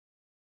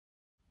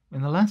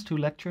In the last two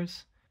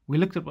lectures, we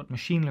looked at what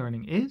machine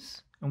learning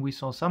is, and we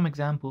saw some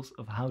examples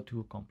of how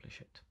to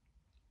accomplish it.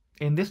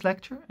 In this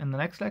lecture and the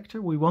next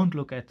lecture, we won't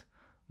look at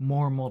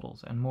more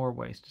models and more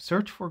ways to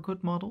search for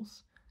good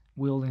models.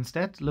 We'll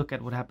instead look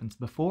at what happens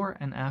before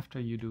and after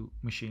you do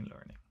machine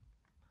learning.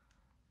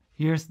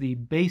 Here's the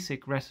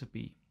basic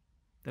recipe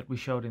that we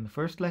showed in the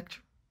first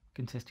lecture,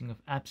 consisting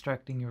of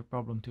abstracting your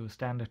problem to a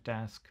standard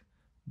task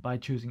by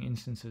choosing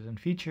instances and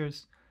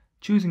features,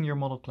 choosing your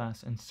model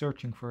class, and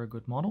searching for a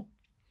good model.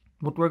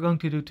 What we're going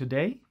to do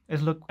today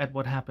is look at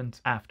what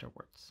happens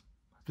afterwards.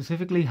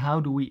 Specifically, how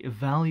do we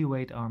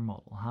evaluate our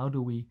model? How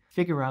do we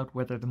figure out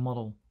whether the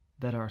model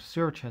that our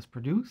search has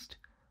produced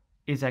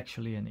is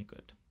actually any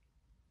good?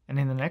 And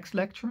in the next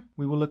lecture,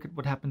 we will look at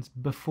what happens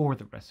before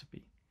the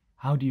recipe.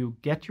 How do you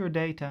get your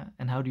data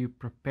and how do you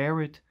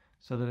prepare it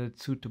so that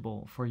it's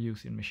suitable for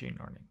use in machine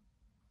learning?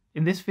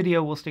 In this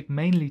video, we'll stick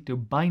mainly to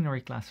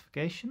binary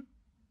classification.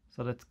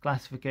 So that's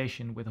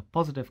classification with a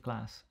positive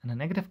class and a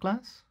negative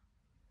class.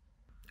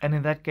 And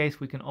in that case,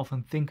 we can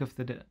often think of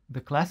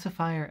the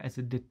classifier as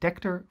a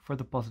detector for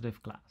the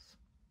positive class.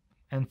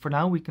 And for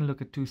now, we can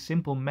look at two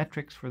simple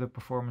metrics for the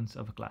performance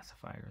of a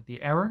classifier.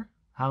 The error,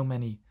 how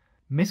many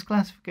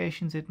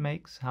misclassifications it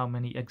makes, how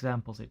many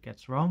examples it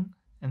gets wrong,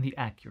 and the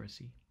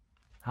accuracy,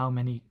 how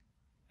many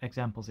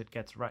examples it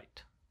gets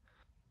right.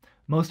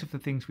 Most of the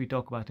things we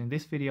talk about in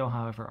this video,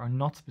 however, are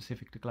not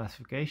specific to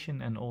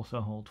classification and also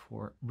hold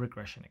for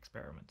regression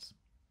experiments.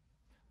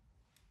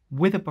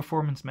 With a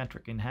performance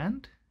metric in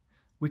hand,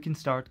 we can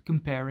start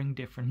comparing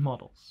different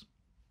models.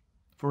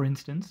 For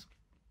instance,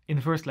 in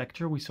the first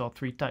lecture we saw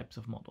three types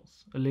of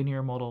models: a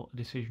linear model, a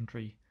decision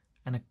tree,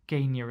 and a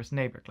k-nearest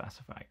neighbor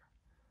classifier.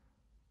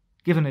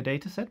 Given a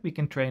dataset, we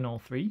can train all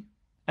three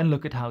and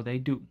look at how they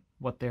do,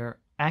 what their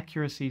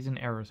accuracies and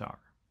errors are.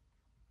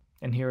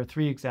 And here are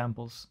three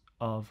examples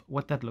of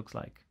what that looks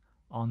like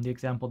on the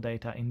example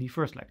data in the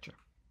first lecture.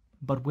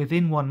 But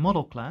within one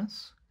model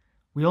class,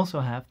 we also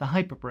have the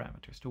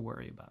hyperparameters to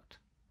worry about.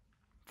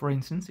 For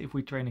instance, if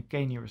we train a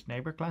k-nearest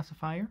neighbor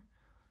classifier,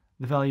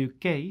 the value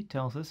k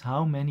tells us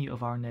how many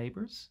of our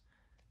neighbors,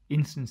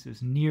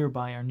 instances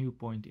nearby our new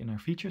point in our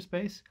feature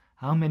space,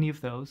 how many of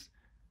those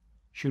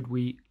should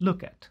we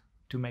look at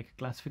to make a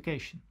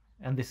classification.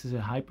 And this is a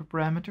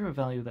hyperparameter, a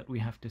value that we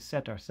have to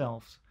set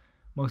ourselves,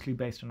 mostly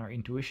based on our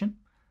intuition.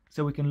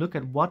 So we can look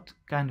at what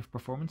kind of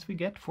performance we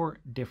get for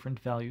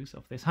different values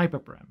of this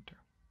hyperparameter.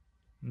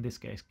 In this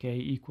case, k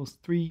equals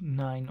 3,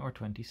 9, or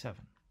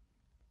 27.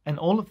 And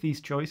all of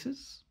these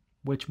choices,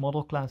 which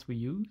model class we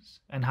use,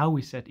 and how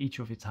we set each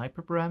of its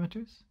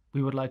hyperparameters,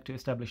 we would like to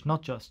establish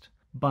not just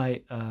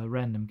by a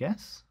random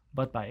guess,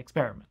 but by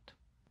experiment.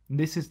 And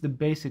this is the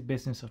basic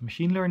business of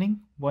machine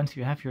learning. Once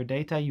you have your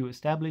data, you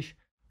establish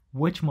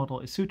which model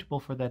is suitable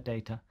for that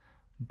data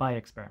by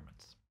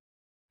experiments.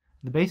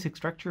 The basic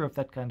structure of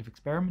that kind of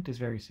experiment is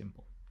very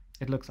simple.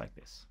 It looks like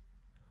this.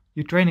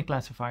 You train a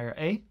classifier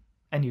A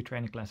and you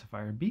train a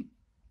classifier B.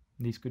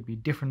 These could be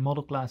different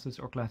model classes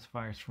or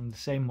classifiers from the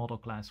same model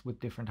class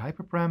with different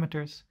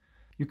hyperparameters.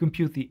 You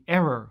compute the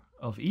error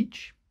of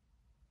each,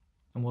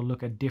 and we'll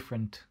look at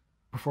different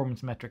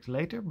performance metrics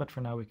later, but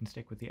for now we can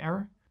stick with the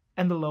error.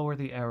 And the lower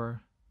the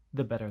error,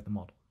 the better the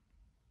model.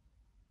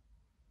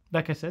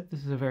 Like I said,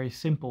 this is a very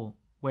simple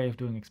way of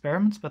doing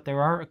experiments, but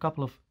there are a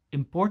couple of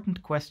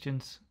important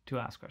questions to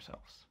ask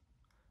ourselves.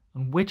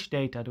 On which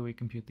data do we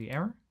compute the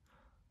error?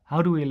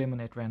 How do we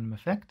eliminate random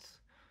effects?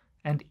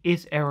 And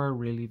is error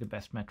really the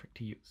best metric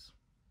to use?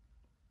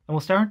 And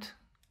we'll start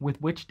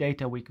with which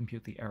data we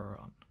compute the error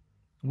on.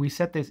 We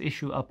set this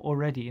issue up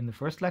already in the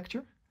first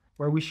lecture,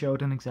 where we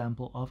showed an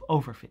example of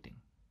overfitting.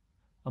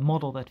 A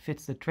model that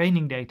fits the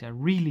training data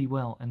really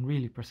well and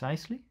really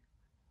precisely,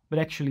 but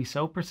actually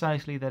so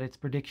precisely that its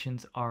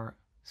predictions are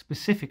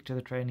specific to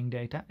the training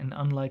data and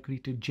unlikely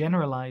to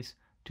generalize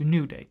to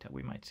new data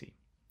we might see.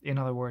 In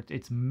other words,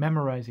 it's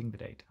memorizing the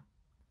data.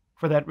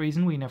 For that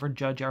reason, we never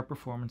judge our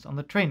performance on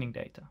the training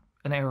data.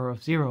 An error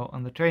of 0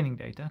 on the training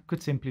data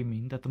could simply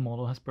mean that the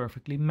model has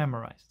perfectly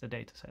memorized the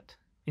dataset.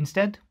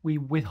 Instead, we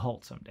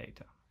withhold some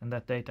data, and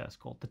that data is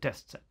called the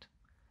test set.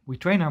 We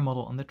train our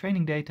model on the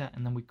training data,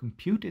 and then we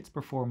compute its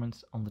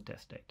performance on the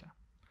test data.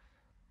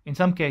 In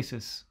some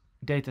cases,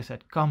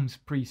 dataset comes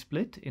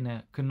pre-split in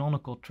a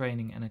canonical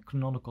training and a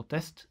canonical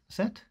test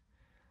set.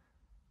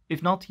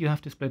 If not, you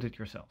have to split it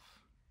yourself.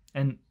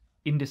 And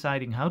in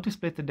deciding how to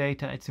split the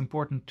data, it's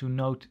important to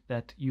note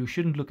that you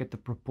shouldn't look at the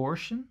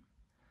proportion.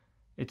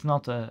 It's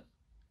not a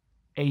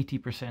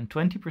 80%,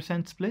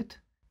 20% split.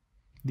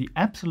 The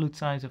absolute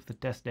size of the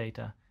test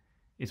data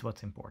is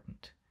what's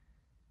important.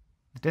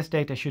 The test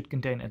data should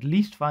contain at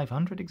least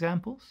 500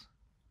 examples,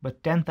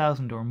 but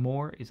 10,000 or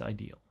more is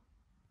ideal.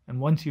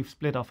 And once you've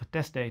split off a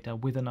test data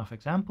with enough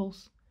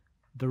examples,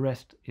 the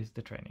rest is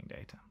the training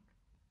data.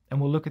 And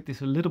we'll look at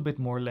this a little bit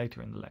more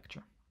later in the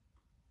lecture.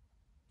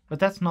 But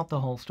that's not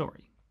the whole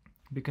story,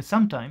 because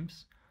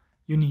sometimes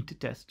you need to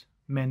test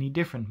many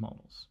different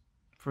models.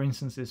 For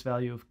instance, this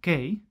value of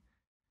k,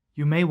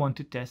 you may want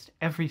to test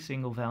every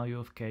single value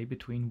of k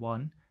between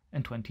 1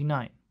 and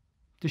 29.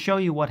 To show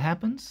you what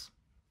happens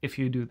if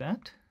you do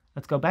that,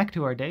 let's go back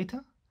to our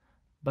data,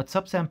 but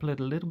subsample it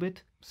a little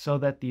bit so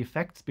that the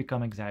effects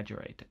become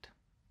exaggerated.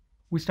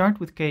 We start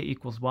with k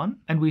equals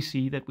 1, and we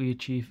see that we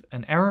achieve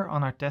an error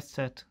on our test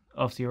set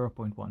of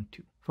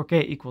 0.12. For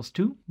k equals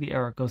 2, the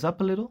error goes up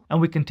a little,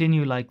 and we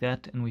continue like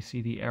that, and we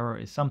see the error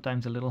is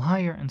sometimes a little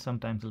higher and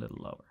sometimes a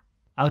little lower.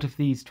 Out of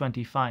these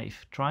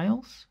 25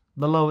 trials,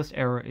 the lowest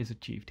error is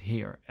achieved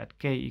here at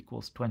k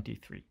equals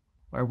 23,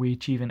 where we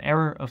achieve an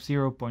error of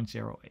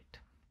 0.08.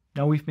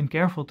 Now we've been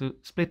careful to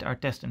split our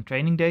test and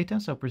training data,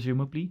 so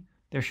presumably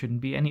there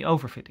shouldn't be any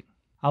overfitting.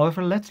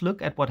 However, let's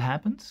look at what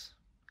happens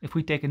if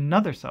we take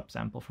another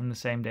subsample from the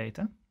same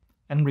data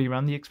and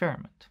rerun the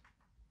experiment.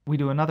 We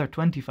do another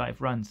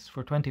 25 runs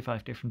for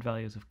 25 different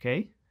values of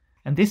k,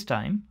 and this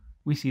time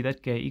we see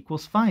that k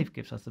equals 5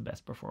 gives us the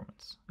best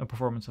performance, a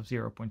performance of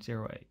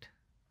 0.08.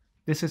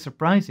 This is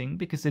surprising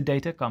because the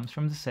data comes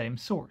from the same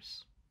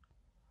source.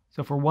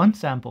 So for one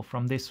sample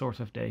from this source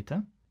of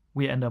data,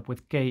 we end up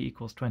with k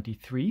equals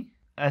 23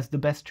 as the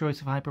best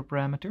choice of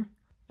hyperparameter,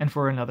 and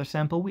for another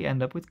sample we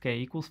end up with k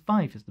equals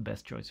 5 as the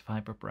best choice of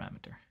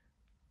hyperparameter.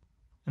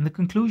 And the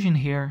conclusion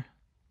here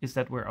is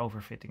that we're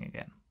overfitting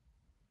again.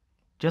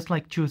 Just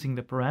like choosing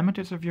the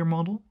parameters of your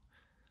model,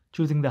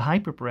 choosing the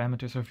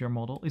hyperparameters of your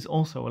model is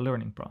also a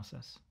learning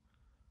process.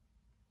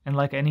 And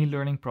like any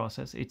learning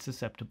process, it's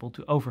susceptible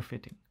to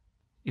overfitting.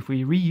 If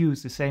we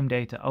reuse the same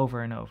data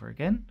over and over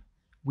again,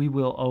 we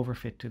will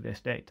overfit to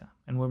this data.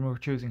 And when we're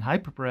choosing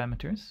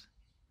hyperparameters,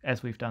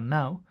 as we've done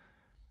now,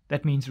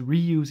 that means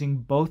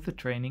reusing both the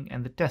training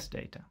and the test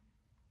data.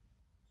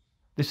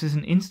 This is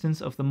an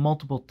instance of the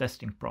multiple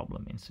testing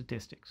problem in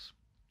statistics.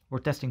 We're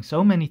testing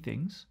so many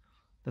things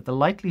that the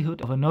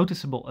likelihood of a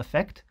noticeable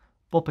effect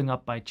popping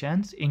up by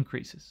chance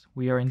increases.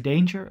 We are in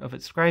danger of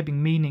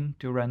ascribing meaning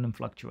to random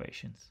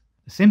fluctuations.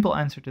 The simple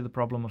answer to the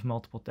problem of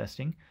multiple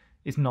testing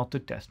is not to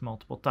test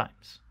multiple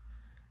times,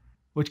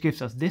 which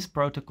gives us this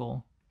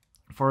protocol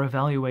for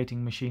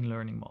evaluating machine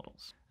learning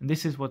models. And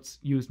this is what's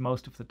used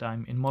most of the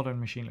time in modern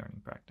machine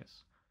learning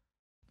practice.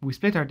 We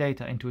split our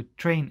data into a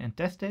train and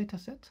test data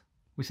set.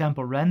 We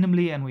sample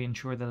randomly and we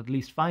ensure that at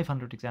least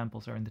 500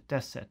 examples are in the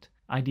test set,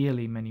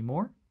 ideally many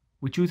more.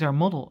 We choose our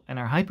model and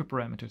our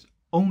hyperparameters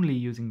only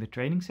using the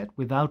training set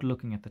without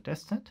looking at the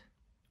test set.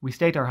 We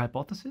state our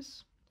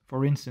hypothesis.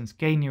 For instance,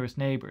 k nearest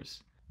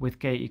neighbors with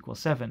k equals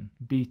 7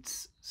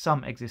 beats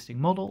some existing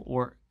model,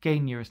 or k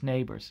nearest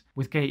neighbors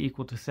with k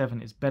equal to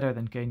 7 is better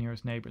than k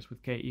nearest neighbors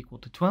with k equal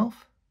to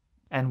 12.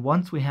 And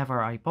once we have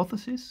our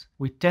hypothesis,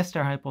 we test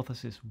our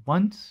hypothesis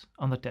once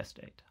on the test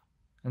data.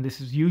 And this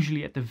is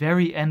usually at the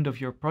very end of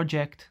your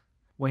project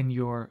when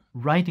you're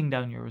writing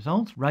down your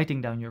results,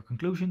 writing down your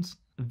conclusions.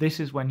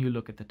 This is when you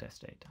look at the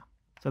test data.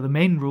 So the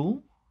main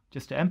rule,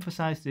 just to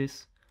emphasize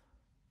this,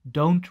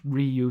 don't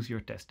reuse your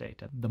test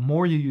data. The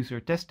more you use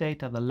your test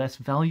data, the less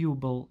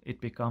valuable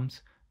it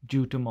becomes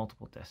due to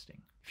multiple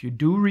testing. If you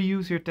do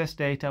reuse your test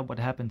data, what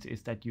happens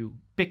is that you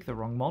pick the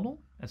wrong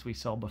model, as we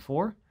saw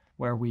before,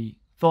 where we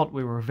thought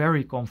we were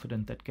very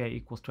confident that k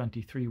equals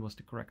 23 was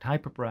the correct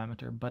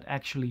hyperparameter, but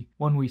actually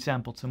when we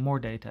sampled some more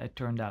data, it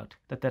turned out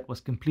that that was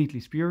completely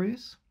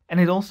spurious, and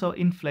it also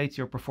inflates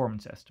your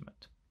performance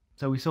estimate.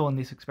 So we saw in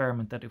this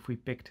experiment that if we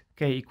picked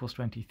k equals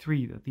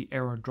 23, that the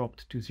error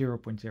dropped to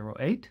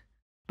 0.08.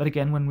 But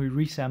again, when we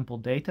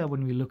resample data,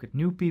 when we look at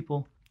new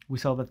people, we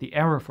saw that the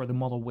error for the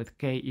model with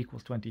k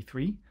equals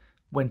 23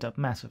 went up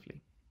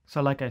massively.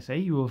 So like I say,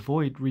 you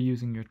avoid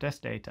reusing your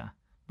test data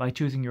by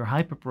choosing your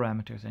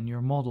hyperparameters and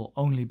your model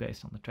only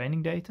based on the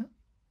training data.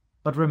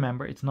 But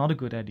remember, it's not a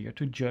good idea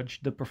to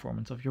judge the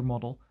performance of your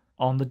model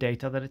on the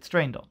data that it's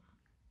trained on.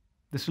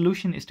 The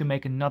solution is to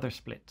make another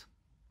split.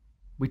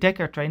 We take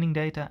our training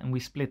data and we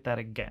split that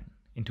again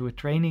into a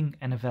training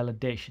and a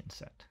validation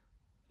set.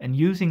 And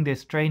using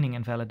this training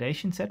and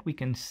validation set, we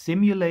can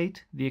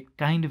simulate the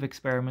kind of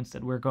experiments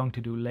that we're going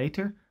to do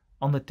later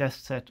on the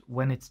test set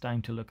when it's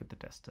time to look at the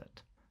test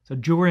set. So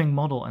during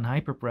model and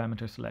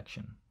hyperparameter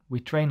selection, we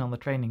train on the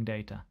training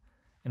data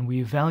and we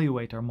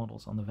evaluate our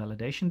models on the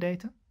validation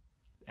data.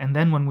 And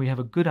then when we have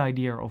a good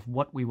idea of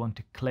what we want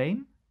to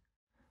claim,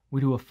 we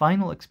do a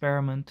final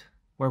experiment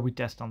where we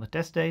test on the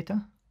test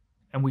data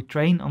and we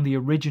train on the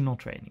original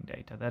training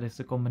data. That is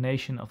the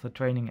combination of the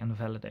training and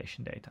the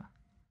validation data.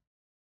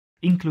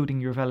 Including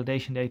your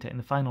validation data in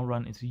the final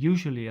run is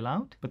usually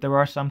allowed, but there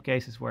are some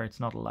cases where it's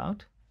not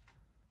allowed.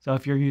 So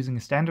if you're using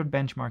a standard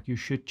benchmark, you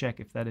should check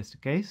if that is the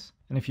case.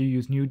 And if you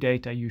use new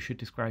data, you should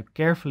describe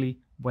carefully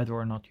whether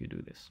or not you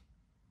do this.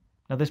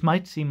 Now this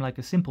might seem like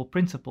a simple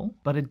principle,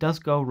 but it does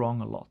go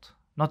wrong a lot.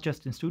 Not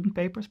just in student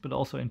papers, but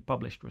also in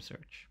published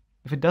research.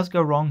 If it does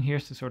go wrong,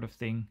 here's the sort of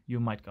thing you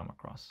might come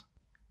across.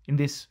 In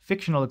this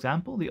fictional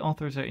example, the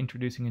authors are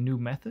introducing a new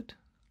method,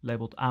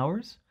 labeled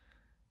hours,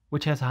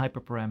 which has a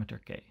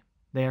hyperparameter k.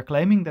 They are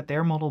claiming that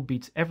their model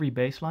beats every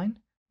baseline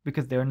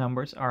because their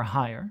numbers are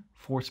higher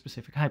for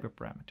specific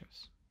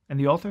hyperparameters. And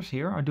the authors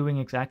here are doing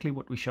exactly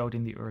what we showed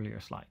in the earlier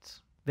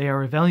slides. They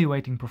are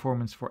evaluating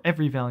performance for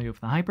every value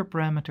of the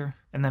hyperparameter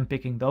and then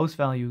picking those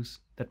values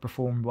that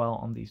perform well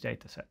on these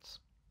datasets.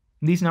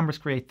 These numbers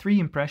create three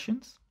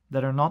impressions.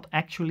 that are not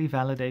actually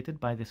validated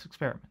by this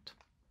experiment.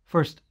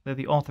 First, that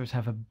the authors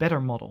have a better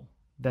model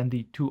than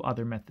the two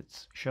other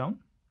methods shown.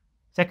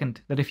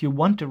 Second, that if you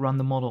want to run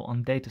the model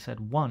on dataset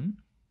 1,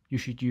 you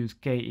should use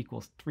k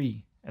equals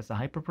 3 as the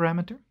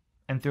hyperparameter.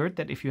 And third,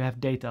 that if you have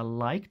data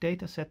like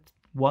dataset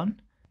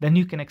 1, then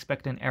you can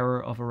expect an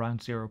error of around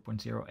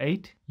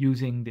 0.08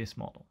 using this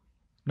model.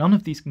 None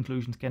of these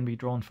conclusions can be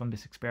drawn from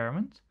this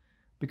experiment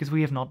because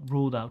we have not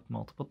ruled out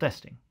multiple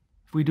testing.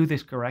 If we do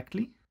this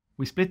correctly,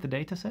 we split the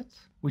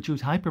datasets, we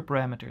choose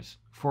hyperparameters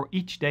for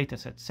each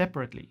dataset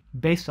separately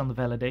based on the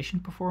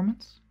validation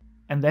performance,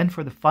 and then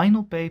for the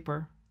final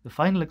paper, the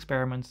final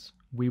experiments,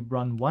 we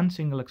run one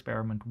single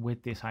experiment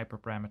with this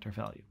hyperparameter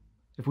value.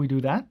 If we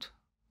do that,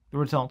 the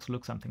results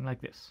look something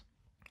like this.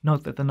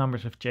 Note that the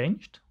numbers have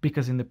changed,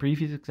 because in the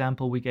previous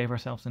example we gave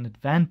ourselves an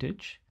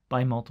advantage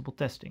by multiple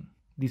testing.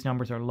 These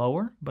numbers are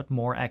lower, but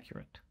more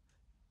accurate.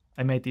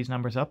 I made these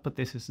numbers up, but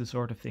this is the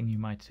sort of thing you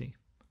might see.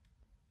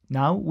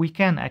 Now we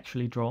can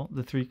actually draw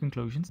the three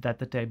conclusions that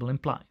the table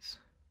implies.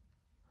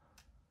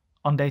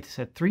 On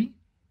dataset 3,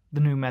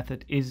 the new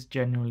method is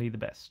generally the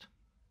best.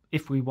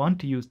 If we want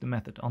to use the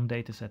method on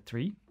dataset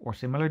 3 or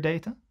similar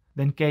data,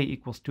 then k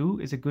equals 2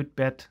 is a good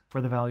bet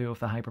for the value of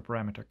the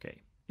hyperparameter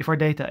k. If our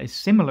data is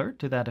similar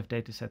to that of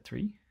dataset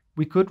 3,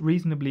 we could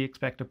reasonably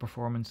expect a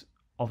performance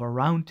of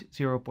around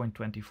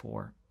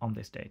 0.24 on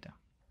this data.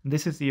 And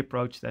this is the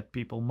approach that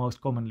people most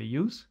commonly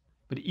use,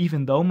 but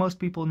even though most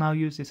people now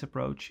use this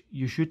approach,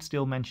 you should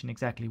still mention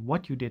exactly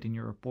what you did in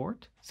your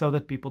report so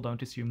that people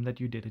don't assume that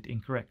you did it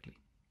incorrectly.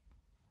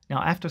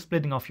 Now, after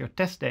splitting off your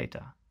test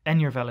data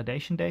and your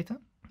validation data,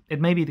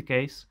 it may be the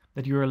case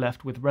that you are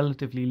left with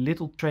relatively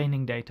little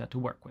training data to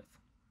work with.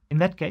 In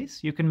that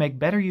case, you can make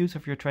better use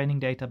of your training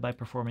data by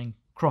performing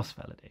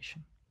cross-validation.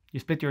 You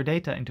split your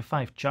data into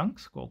 5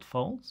 chunks called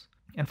folds,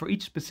 and for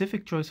each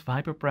specific choice of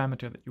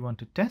hyperparameter that you want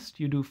to test,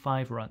 you do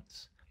 5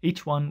 runs,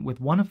 each one with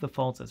one of the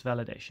folds as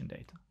validation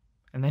data.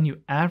 And then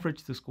you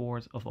average the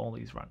scores of all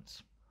these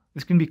runs.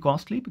 This can be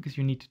costly because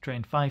you need to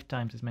train 5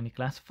 times as many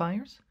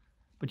classifiers,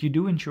 but you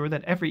do ensure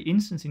that every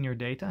instance in your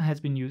data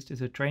has been used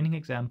as a training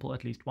example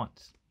at least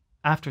once.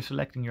 After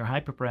selecting your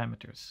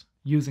hyperparameters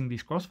using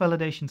these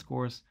cross-validation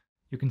scores,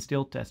 you can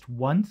still test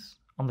once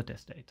on the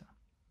test data.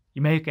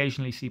 You may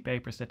occasionally see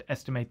papers that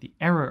estimate the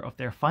error of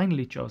their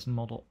finally chosen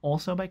model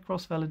also by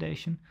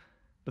cross-validation,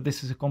 but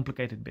this is a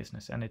complicated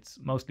business and it's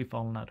mostly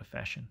fallen out of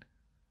fashion.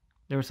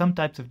 There are some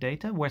types of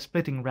data where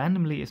splitting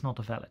randomly is not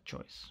a valid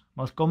choice,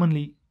 most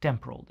commonly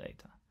temporal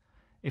data.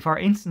 If our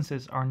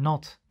instances are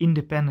not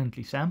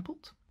independently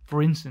sampled,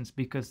 for instance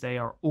because they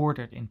are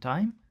ordered in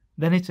time,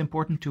 then it's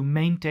important to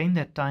maintain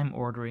that time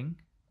ordering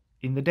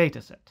in the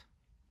dataset.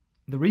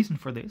 The reason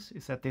for this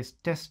is that this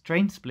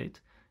test-train split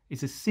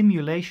is a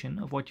simulation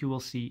of what you will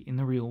see in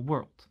the real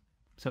world.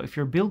 So if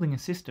you're building a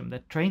system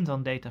that trains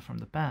on data from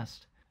the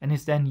past and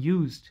is then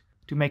used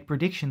to make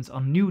predictions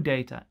on new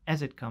data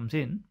as it comes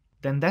in,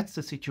 then that's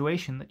the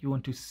situation that you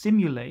want to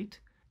simulate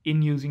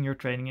in using your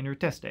training and your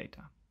test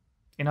data.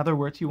 In other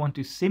words, you want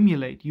to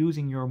simulate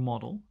using your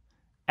model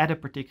at a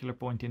particular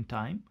point in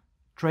time,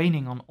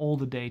 training on all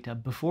the data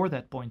before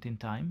that point in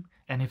time,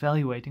 and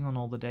evaluating on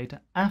all the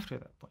data after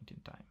that point in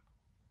time.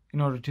 In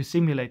order to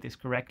simulate this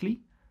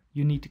correctly,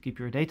 you need to keep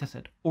your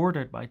dataset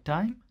ordered by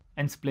time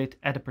and split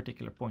at a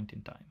particular point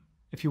in time.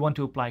 If you want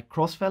to apply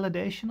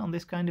cross-validation on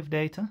this kind of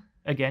data,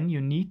 again, you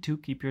need to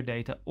keep your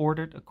data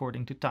ordered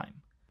according to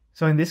time.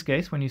 So in this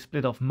case, when you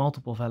split off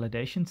multiple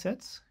validation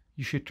sets,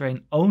 you should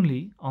train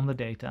only on the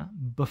data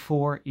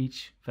before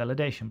each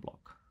validation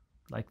block,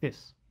 like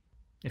this.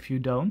 If you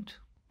don't,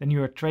 then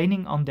you are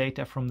training on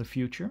data from the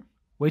future,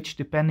 which,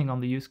 depending on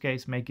the use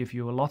case, may give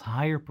you a lot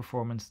higher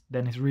performance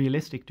than is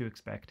realistic to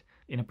expect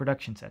in a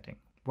production setting,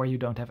 where you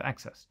don't have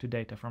access to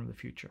data from the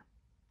future.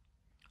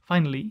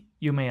 Finally,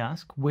 you may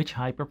ask, which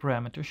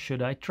hyperparameters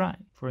should I try?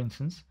 For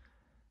instance,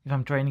 if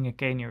I'm training a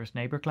k-nearest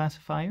neighbor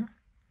classifier,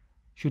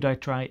 should I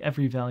try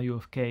every value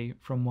of k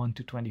from 1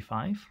 to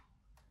 25?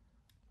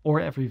 Or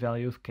every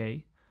value of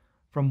k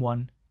from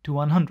 1 to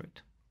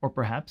 100? Or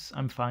perhaps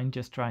I'm fine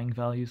just trying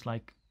values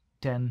like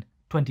 10,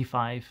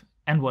 25,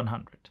 and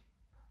 100.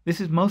 This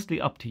is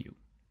mostly up to you.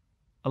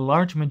 A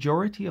large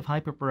majority of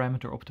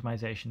hyperparameter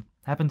optimization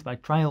happens by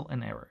trial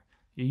and error.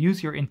 You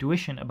use your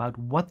intuition about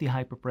what the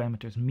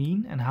hyperparameters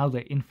mean and how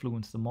they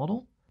influence the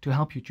model to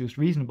help you choose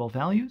reasonable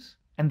values,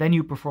 and then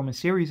you perform a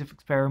series of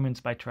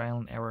experiments by trial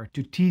and error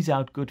to tease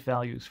out good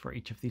values for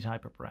each of these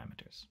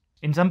hyperparameters.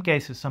 In some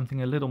cases,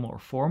 something a little more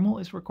formal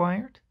is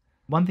required.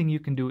 One thing you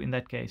can do in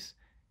that case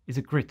is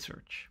a grid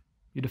search.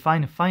 You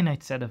define a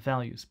finite set of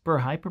values per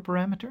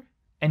hyperparameter,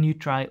 and you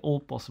try all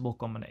possible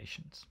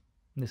combinations.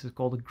 This is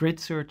called a grid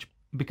search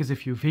because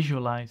if you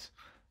visualize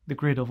the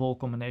grid of all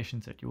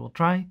combinations that you will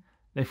try,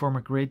 they form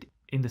a grid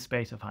in the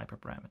space of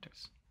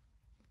hyperparameters.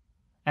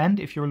 And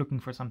if you're looking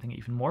for something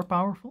even more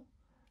powerful,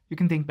 you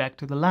can think back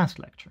to the last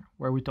lecture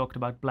where we talked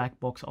about black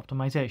box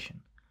optimization.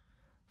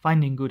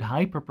 Finding good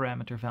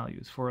hyperparameter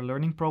values for a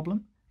learning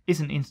problem is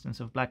an instance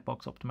of black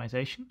box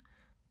optimization.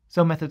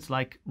 So methods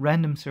like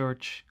random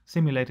search,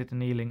 simulated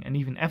annealing, and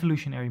even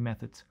evolutionary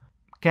methods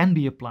can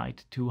be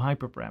applied to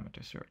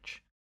hyperparameter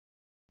search,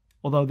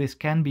 although this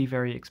can be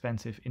very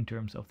expensive in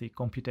terms of the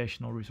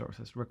computational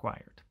resources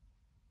required.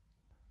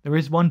 There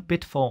is one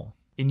pitfall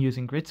in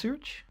using grid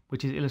search,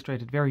 which is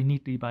illustrated very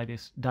neatly by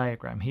this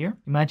diagram here.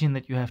 Imagine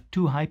that you have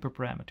two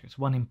hyperparameters,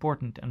 one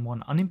important and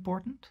one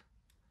unimportant.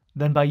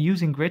 Then by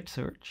using grid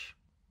search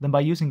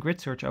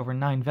over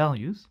 9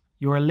 values,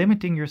 you are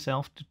limiting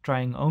yourself to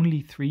trying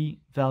only 3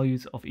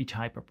 values of each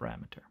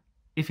hyperparameter.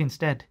 If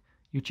instead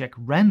you check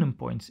random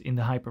points in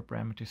the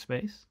hyperparameter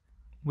space,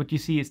 what you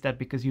see is that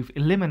because you've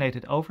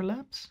eliminated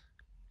overlaps,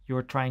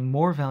 you're trying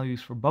more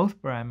values for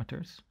both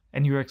parameters,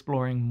 and you're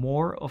exploring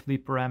more of the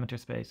parameter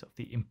space of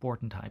the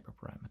important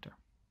hyperparameter.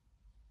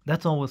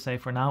 That's all we'll say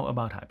for now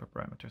about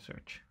hyperparameter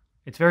search.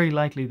 It's very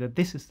likely that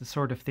this is the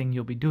sort of thing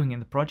you'll be doing in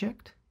the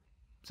project,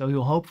 so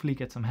you'll hopefully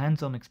get some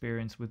hands-on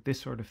experience with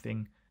this sort of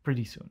thing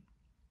pretty soon.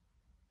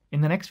 In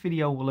the next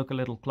video, we'll look a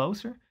little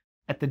closer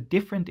at the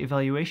different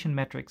evaluation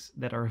metrics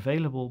that are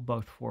available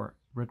both for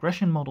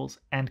regression models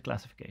and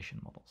classification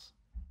models.